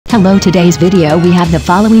Hello, today's video we have the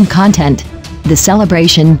following content. The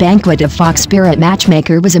celebration banquet of Fox Spirit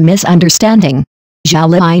Matchmaker was a misunderstanding.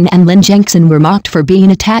 Zhao Liying and Gengxin were mocked for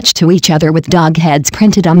being attached to each other with dog heads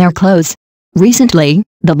printed on their clothes. Recently,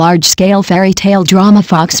 the large-scale fairy tale drama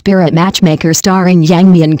Fox Spirit Matchmaker starring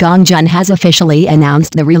Yang Mi and Gengxin has officially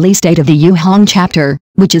announced the release date of the Yu Hong chapter,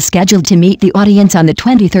 which is scheduled to meet the audience on the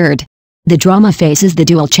 23rd. The drama faces the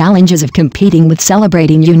dual challenges of competing with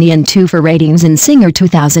Celebrating Union 2 for ratings and Singer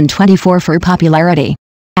 2024 for popularity.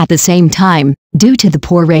 At the same time, due to the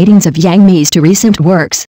poor ratings of Yang Mi's two recent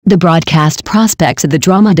works, the broadcast prospects of the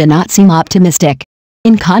drama do not seem optimistic.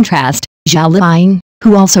 In contrast, Zhao Liying,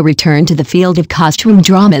 who also returned to the field of costume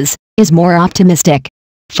dramas, is more optimistic.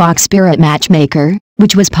 Fox Spirit Matchmaker,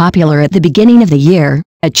 which was popular at the beginning of the year,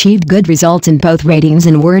 achieved good results in both ratings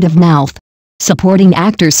and word of mouth. Supporting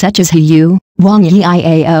actors such as He Yu, Wang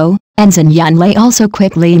Yiao, and Zhen Yanlei also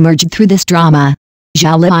quickly emerged through this drama.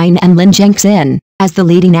 Zhao Liying and Gengxin, as the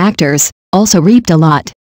leading actors, also reaped a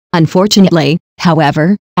lot. Unfortunately,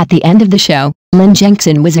 however, at the end of the show,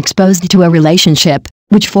 Gengxin was exposed to a relationship,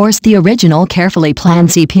 which forced the original carefully planned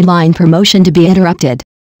CP line promotion to be interrupted.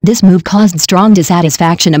 This move caused strong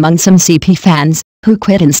dissatisfaction among some CP fans, who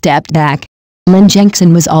quit and stepped back.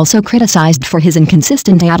 Gengxin was also criticized for his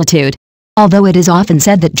inconsistent attitude. Although it is often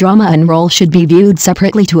said that drama and role should be viewed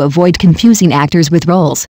separately to avoid confusing actors with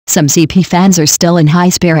roles, some CP fans are still in high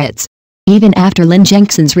spirits. Even after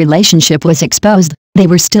Gengxin's relationship was exposed, they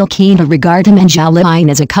were still keen to regard him and Zhao Liying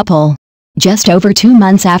as a couple. Just over 2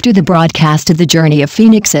 months after the broadcast of The Journey of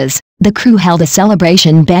Phoenixes, the crew held a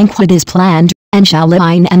celebration banquet as planned, and Zhao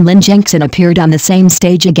Liying and Gengxin appeared on the same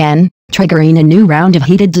stage again, triggering a new round of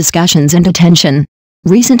heated discussions and attention.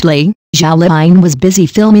 Recently, Zhao Liying was busy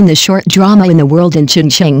filming the short drama in the world in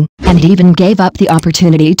Fengxing, and even gave up the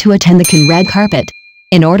opportunity to attend the red carpet.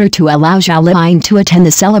 In order to allow Zhao Liying to attend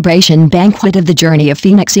the celebration banquet of The Journey of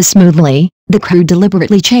Phoenixes smoothly, the crew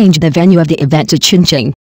deliberately changed the venue of the event to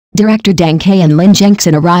Fengxing. Director Gengxin and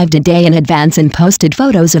Gengxin arrived a day in advance and posted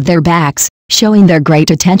photos of their backs, showing their great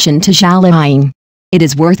attention to Zhao Liying. It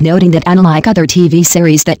is worth noting that unlike other TV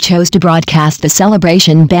series that chose to broadcast the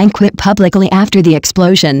celebration banquet publicly after the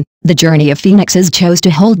explosion, The Journey of Phoenixes chose to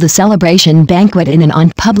hold the celebration banquet in an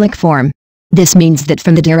non-public form. This means that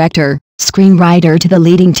from the director, screenwriter to the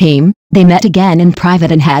leading team, they met again in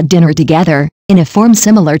private and had dinner together, in a form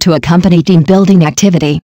similar to a company team-building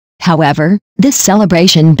activity. However, this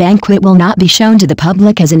celebration banquet will not be shown to the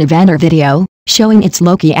public as an event or video, showing its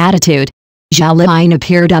low-key attitude. Zhao Liying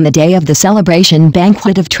appeared on the day of the celebration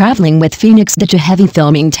banquet of traveling with Phoenix due to heavy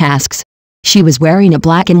filming tasks. She was wearing a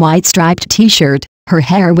black and white striped t-shirt, her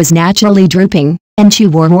hair was naturally drooping, and she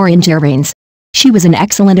wore orange earrings. She was in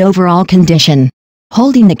excellent overall condition.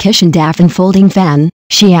 Holding the kitchen daff and folding fan,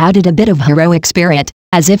 she added a bit of heroic spirit,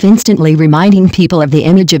 as if instantly reminding people of the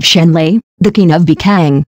image of Shenlei, the king of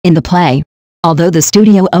Bikang, in the play. Although the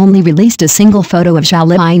studio only released a single photo of Zhao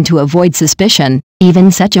Liying to avoid suspicion,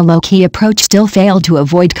 even such a low-key approach still failed to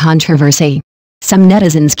avoid controversy. Some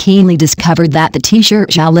netizens keenly discovered that the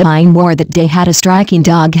t-shirt Zhao Liying wore that day had a striking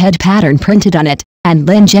dog head pattern printed on it, and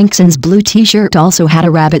Gengxin's blue t-shirt also had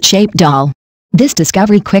a rabbit-shaped doll. This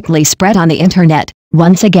discovery quickly spread on the internet,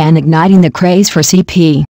 once again igniting the craze for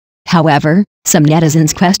CP. However, some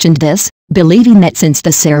netizens questioned this, believing that since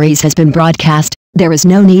the series has been broadcast, there is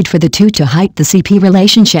no need for the two to hype the CP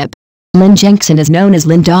relationship. Gengxin is known as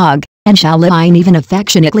Lin Dog, and Zhao Liying even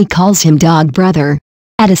affectionately calls him Dog Brother.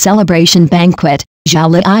 At a celebration banquet,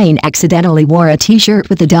 Zhao Liying accidentally wore a t-shirt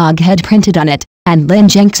with the dog head printed on it, and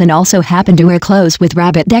Gengxin also happened to wear clothes with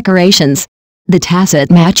rabbit decorations. The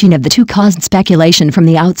tacit matching of the two caused speculation from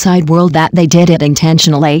the outside world that they did it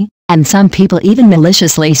intentionally, and some people even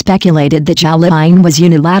maliciously speculated that Zhao Liying was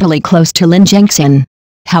unilaterally close to Gengxin.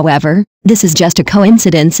 However, this is just a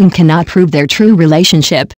coincidence and cannot prove their true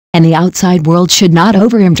relationship, and the outside world should not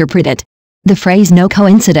overinterpret it. The phrase "no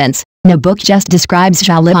coincidence, no book" just describes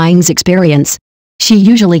Zhao Liying's experience. She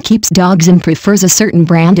usually keeps dogs and prefers a certain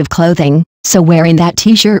brand of clothing, so wearing that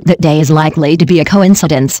t-shirt that day is likely to be a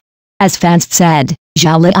coincidence. As fans said,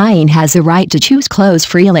 Zhao Liying has the right to choose clothes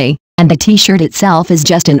freely, and the t-shirt itself is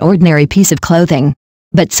just an ordinary piece of clothing.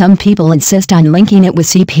 But some people insist on linking it with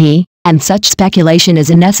CP, and such speculation is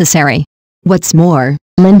unnecessary. What's more,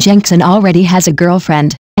 Gengxin already has a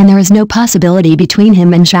girlfriend, and there is no possibility between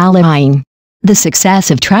him and Zhao Liying. The success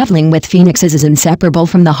of traveling with Phoenixes is inseparable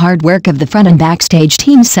from the hard work of the front and backstage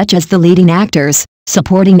teams such as the leading actors,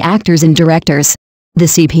 supporting actors and directors. The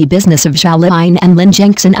CP business of Zhao Liying and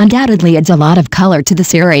Gengxin undoubtedly adds a lot of color to the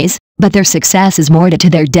series, but their success is more due to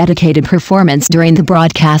their dedicated performance during the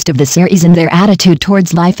broadcast of the series and their attitude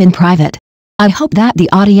towards life in private. I hope that the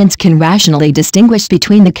audience can rationally distinguish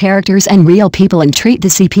between the characters and real people and treat the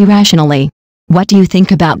CP rationally. What do you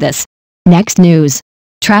think about this? Next news.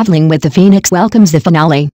 Traveling with the Phoenix welcomes the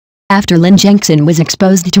finale. After Lin Gengxin was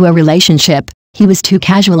exposed to a relationship, he was too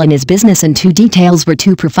casual in his business and two details were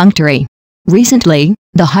too perfunctory. Recently,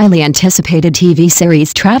 the highly anticipated TV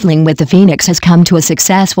series Traveling with the Phoenix has come to a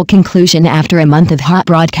successful conclusion after a month of hot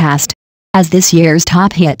broadcast. As this year's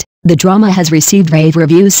top hit, the drama has received rave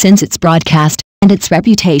reviews since its broadcast, and its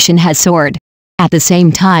reputation has soared. At the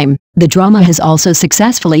same time, the drama has also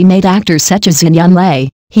successfully made actors such as Zin Yunlei,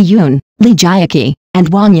 He Yun, Li Jiaqi,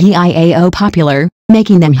 and Wang Yiao popular,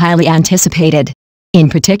 making them highly anticipated.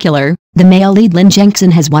 In particular, the male lead Lin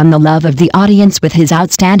Gengxin has won the love of the audience with his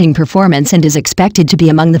outstanding performance and is expected to be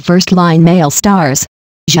among the first-line male stars.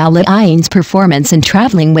 Zhao Liying's performance in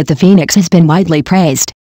Traveling with the Phoenix has been widely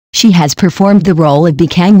praised. She has performed the role of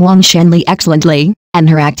Bikang Wang Shenli excellently, and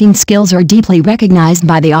her acting skills are deeply recognized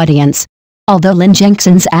by the audience. Although Lin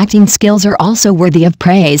Gengxin's acting skills are also worthy of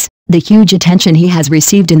praise, the huge attention he has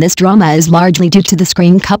received in this drama is largely due to the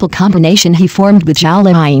screen couple combination he formed with Zhao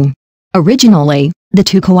Liying. Originally, the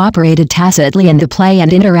two cooperated tacitly in the play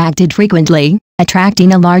and interacted frequently,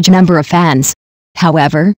 attracting a large number of fans.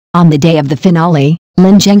 However, on the day of the finale,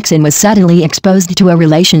 Lin Gengxin was suddenly exposed to a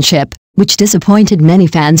relationship, which disappointed many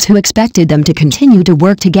fans who expected them to continue to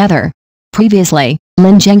work together. Previously,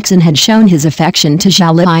 Lin Gengxin had shown his affection to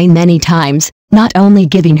Zhao Liying many times, not only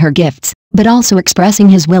giving her gifts, but also expressing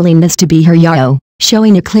his willingness to be her Yao,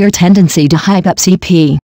 showing a clear tendency to hype up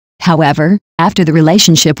CP. However, after the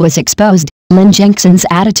relationship was exposed, Lin Gengxin's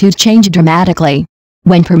attitude changed dramatically.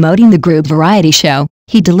 When promoting the group variety show,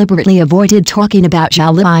 he deliberately avoided talking about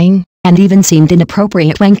Zhao Liying, and even seemed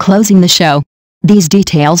inappropriate when closing the show. These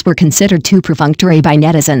details were considered too perfunctory by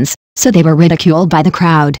netizens, so they were ridiculed by the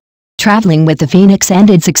crowd. Traveling with the Phoenix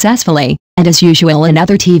ended successfully, and as usual in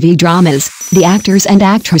other TV dramas, the actors and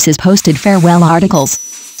actresses posted farewell articles.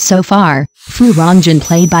 So far, Fu Rongjin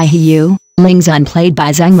played by He Yu, Ling Zun played by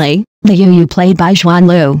Zheng Li, Liu Yu played by Xuan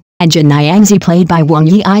Lu, and Jin Yangzi played by Wang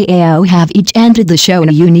Yiao have each ended the show in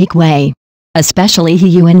a unique way. Especially He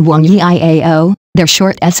Yu and Wang Yiao, their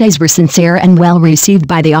short essays were sincere and well received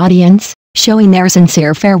by the audience, showing their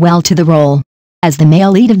sincere farewell to the role. As the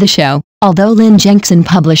male lead of the show, although Lin Gengxin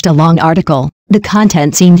published a long article, the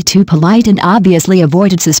content seemed too polite and obviously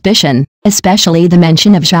avoided suspicion, especially the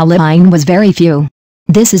mention of Zhao Liying was very few.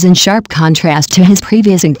 This is in sharp contrast to his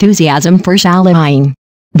previous enthusiasm for Zhao Liying.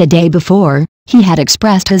 The day before, he had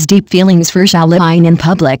expressed his deep feelings for Zhao Liying in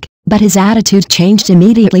public, but his attitude changed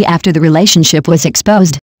immediately after the relationship was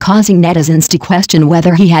exposed, causing netizens to question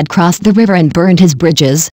whether he had crossed the river and burned his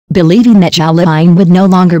bridges, believing that Zhao Liying would no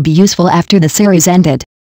longer be useful after the series ended.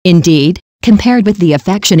 Indeed, compared with the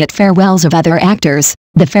affectionate farewells of other actors,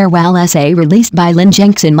 the farewell essay released by Lin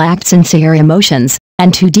Gengxin lacked sincere emotions,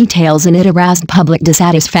 and two details in it aroused public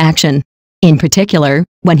dissatisfaction. In particular,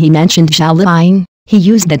 when he mentioned Zhao Liying, he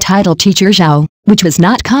used the title Teacher Zhao, which was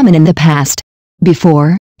not common in the past.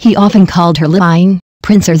 Before, he often called her Liying,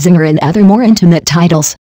 Prince or Zinger and other more intimate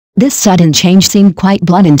titles. This sudden change seemed quite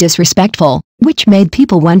blunt and disrespectful, which made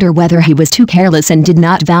people wonder whether he was too careless and did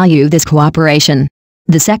not value this cooperation.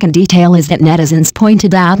 The second detail is that netizens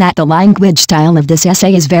pointed out that the language style of this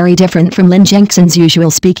essay is very different from Lin Gengxin's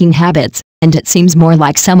usual speaking habits, and it seems more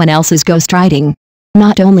like someone else's ghostwriting.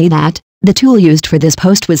 Not only that, the tool used for this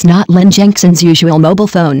post was not Lin Gengxin's usual mobile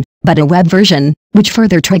phone, but a web version, which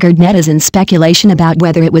further triggered netizens' speculation about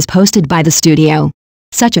whether it was posted by the studio.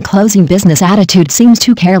 Such a closing business attitude seems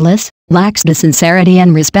too careless, lacks the sincerity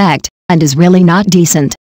and respect, and is really not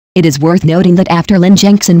decent. It is worth noting that after Lin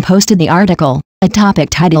Gengxin posted the article, a topic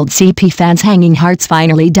titled CP fans hanging hearts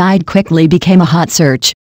finally died quickly became a hot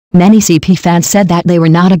search. Many CP fans said that they were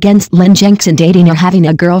not against Lin Gengxin dating or having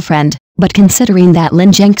a girlfriend, but considering that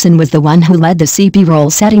Lin Gengxin was the one who led the CP role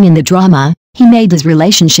setting in the drama, he made his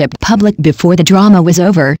relationship public before the drama was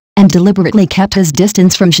over, and deliberately kept his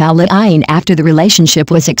distance from Zhao Liying after the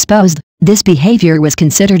relationship was exposed. This behavior was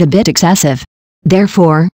considered a bit excessive.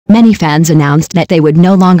 Therefore, many fans announced that they would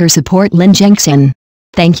no longer support Lin Gengxin.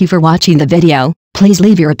 Thank you for watching the video. Please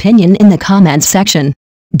leave your opinion in the comments section.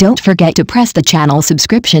 Don't forget to press the channel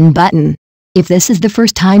subscription button. If this is the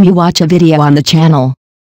first time you watch a video on the channel,